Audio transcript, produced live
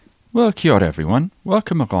Well, kia ora everyone.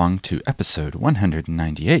 Welcome along to episode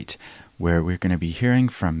 198, where we're going to be hearing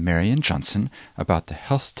from Marian Johnson about the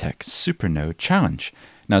Health Tech Supernode Challenge.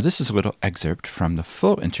 Now, this is a little excerpt from the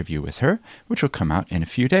full interview with her, which will come out in a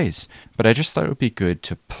few days. But I just thought it would be good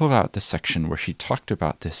to pull out the section where she talked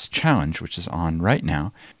about this challenge, which is on right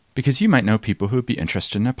now, because you might know people who would be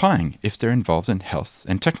interested in applying if they're involved in health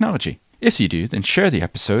and technology. If you do, then share the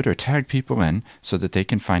episode or tag people in so that they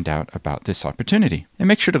can find out about this opportunity. And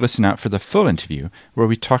make sure to listen out for the full interview where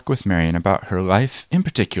we talk with Marian about her life, in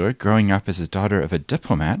particular growing up as a daughter of a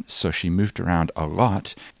diplomat, so she moved around a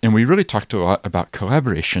lot, and we really talked a lot about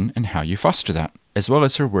collaboration and how you foster that, as well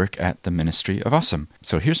as her work at the Ministry of Awesome.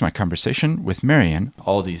 So here's my conversation with Marian,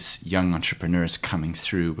 all these young entrepreneurs coming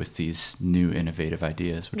through with these new innovative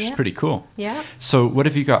ideas, which is pretty cool. Yeah. So what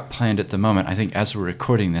have you got planned at the moment? I think as we're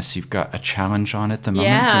recording this, you've got a challenge on at the moment.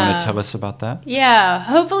 Yeah. Do you want to tell us about that? Yeah.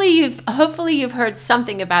 Hopefully you've heard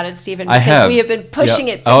something about it, Stephen, I because have. we have been pushing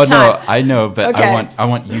it big Oh, time. no, I know, but Okay. I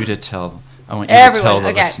want you to tell. I want you Everyone, to tell the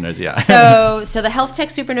okay. listeners. Yeah. So the Health Tech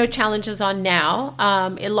Supernode Challenge is on now.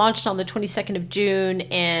 It launched on the 22nd of June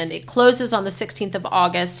and it closes on the 16th of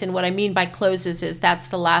August. And what I mean by closes is that's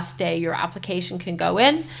the last day your application can go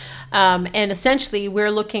in. And essentially,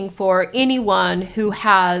 we're looking for anyone who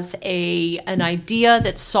has an idea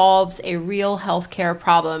that solves a real healthcare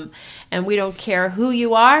problem. And we don't care who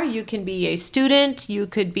you are. You can be a student. You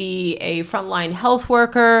could be a frontline health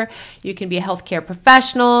worker. You can be a healthcare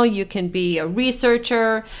professional. You can be a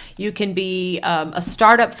researcher. You can be a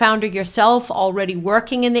startup founder yourself already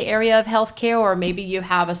working in the area of healthcare, or maybe you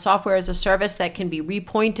have a software as a service that can be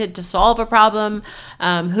repointed to solve a problem.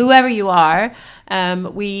 Whoever you are.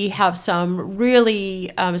 We have some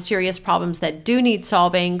really serious problems that do need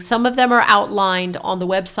solving. Some of them are outlined on the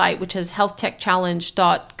website, which is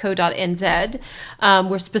healthtechchallenge.co.nz.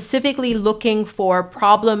 We're specifically looking for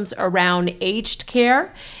problems around aged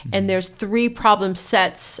care, and there's 3 problem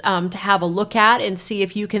sets to have a look at and see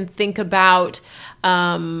if you can think about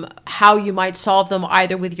how you might solve them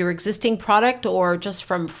either with your existing product or just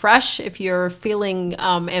from fresh if you're feeling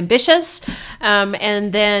ambitious.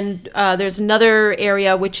 And then there's another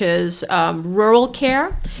area which is rural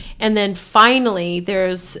care. And then finally,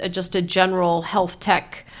 there's just a general health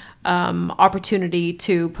tech opportunity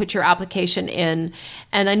to put your application in.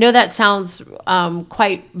 And I know that sounds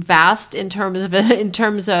quite vast in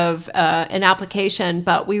terms of an application,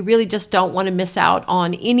 but we really just don't want to miss out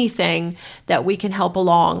on anything that we can help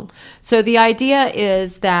along. So the idea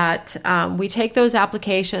is that we take those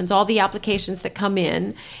applications, all the applications that come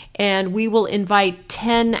in, and we will invite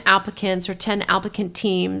 10 applicants or 10 applicant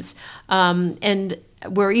teams, and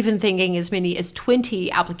we're even thinking as many as 20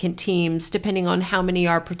 applicant teams, depending on how many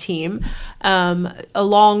are per team,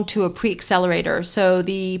 along to a pre-accelerator. So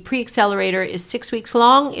the pre-accelerator is 6 weeks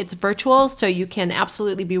long. It's virtual, so you can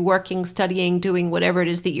absolutely be working, studying, doing whatever it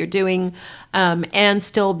is that you're doing, and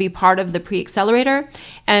still be part of the pre-accelerator.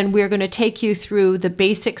 And we're going to take you through the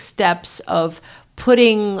basic steps of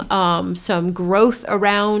putting some growth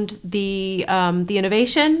around the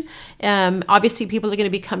innovation. Obviously, people are going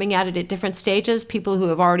to be coming at it at different stages. People who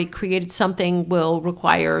have already created something will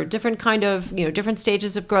require different different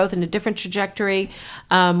stages of growth and a different trajectory.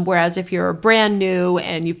 Whereas if you're brand new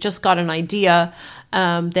and you've just got an idea,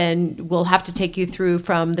 then we'll have to take you through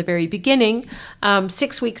from the very beginning.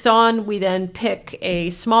 6 weeks on, we then pick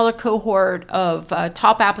a smaller cohort of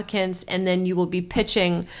top applicants, and then you will be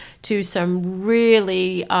pitching to some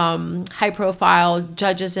really high-profile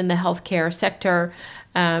judges in the healthcare sector.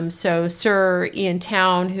 So Sir Ian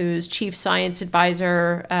Town, who's Chief Science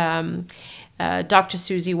Advisor, Dr.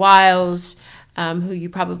 Susie Wiles, who you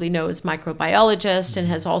probably know is microbiologist and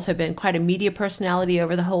has also been quite a media personality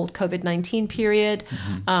over the whole COVID-19 period,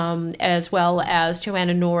 as well as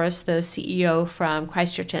Joanna Norris, the CEO from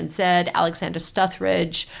Christchurch NZ, Alexander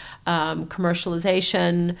Stuthridge,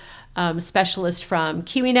 commercialization specialist from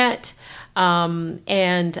KiwiNet,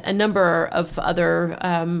 and a number of other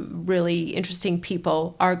really interesting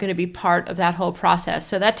people are going to be part of that whole process.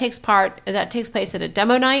 So that takes place at a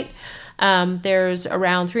demo night. There's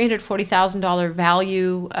around $340,000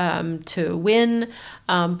 value to win.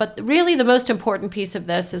 But really the most important piece of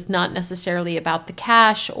this is not necessarily about the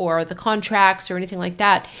cash or the contracts or anything like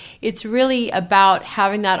that. It's really about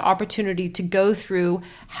having that opportunity to go through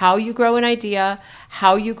how you grow an idea,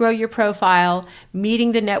 how you grow your profile,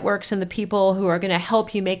 meeting the networks and the people who are going to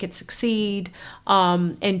help you make it succeed,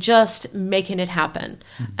 and just making it happen.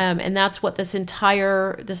 And that's what this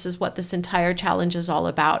is what this entire challenge is all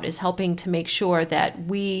about, is helping to make sure that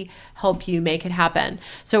we help you make it happen.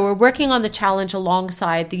 So we're working on the challenge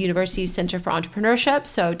alongside the University Center for Entrepreneurship.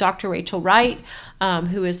 So Dr. Rachel Wright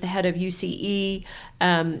who is the head of UCE,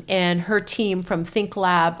 and her team from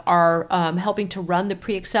ThinkLab are helping to run the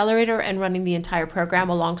pre-accelerator and running the entire program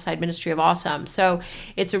alongside Ministry of Awesome. So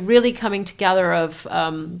it's a really coming together of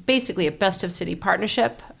basically a best of city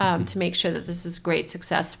partnership to make sure that this is a great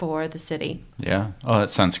success for the city. Yeah. Oh, that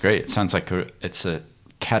sounds great. It sounds like it's a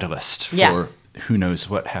catalyst for who knows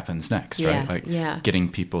what happens next, right? Like getting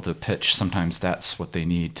people to pitch. Sometimes that's what they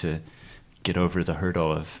need to get over the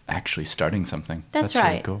hurdle of actually starting something. That's really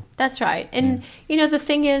right. Cool. That's right. And, the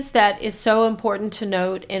thing is that is so important to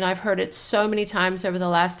note, and I've heard it so many times over the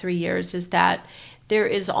last 3 years, is that there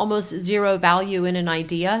is almost zero value in an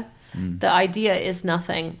idea. The idea is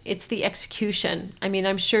nothing. It's the execution. I mean,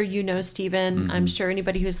 I'm sure you know, Stephen. I'm sure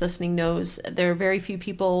anybody who's listening knows there are very few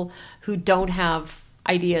people who don't have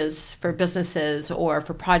ideas for businesses or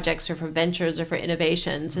for projects or for ventures or for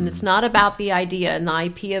innovations. And it's not about the idea and the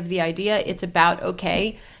IP of the idea. It's about,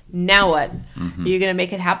 okay, now what? Are you going to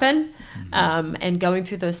make it happen? And going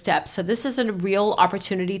through those steps. So this is a real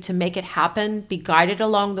opportunity to make it happen, be guided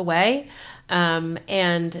along the way,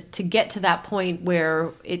 and to get to that point where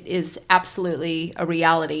it is absolutely a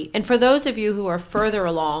reality. And for those of you who are further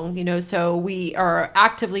along, so we are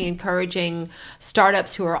actively encouraging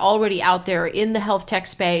startups who are already out there in the health tech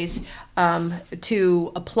space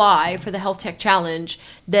to apply for the Health Tech Challenge.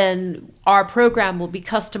 Then our program will be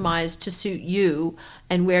customized to suit you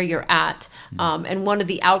and where you're at. And one of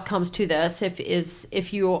the outcomes to this,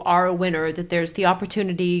 if you are a winner, that there's the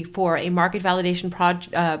opportunity for a market validation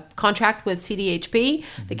contract with CDHB,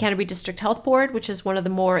 the Canterbury District Health Board, which is one of the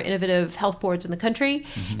more innovative health boards in the country.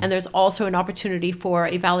 And there's also an opportunity for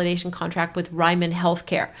a validation contract with Ryman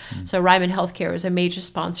Healthcare. So Ryman Healthcare is a major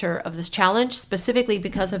sponsor of this challenge, specifically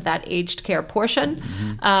because of that aged care portion.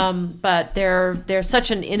 But they're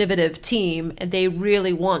such an innovative team, and they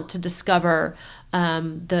really want to discover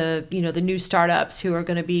the new startups who are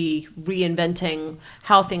going to be reinventing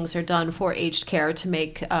how things are done for aged care to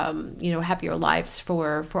make happier lives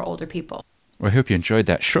for older people. Well, I hope you enjoyed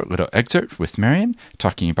that short little excerpt with Marian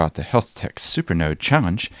talking about the Health Tech Supernode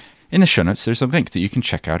Challenge. In the show notes, there's a link that you can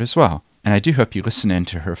check out as well. And I do hope you listen in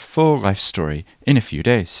to her full life story in a few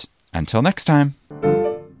days. Until next time.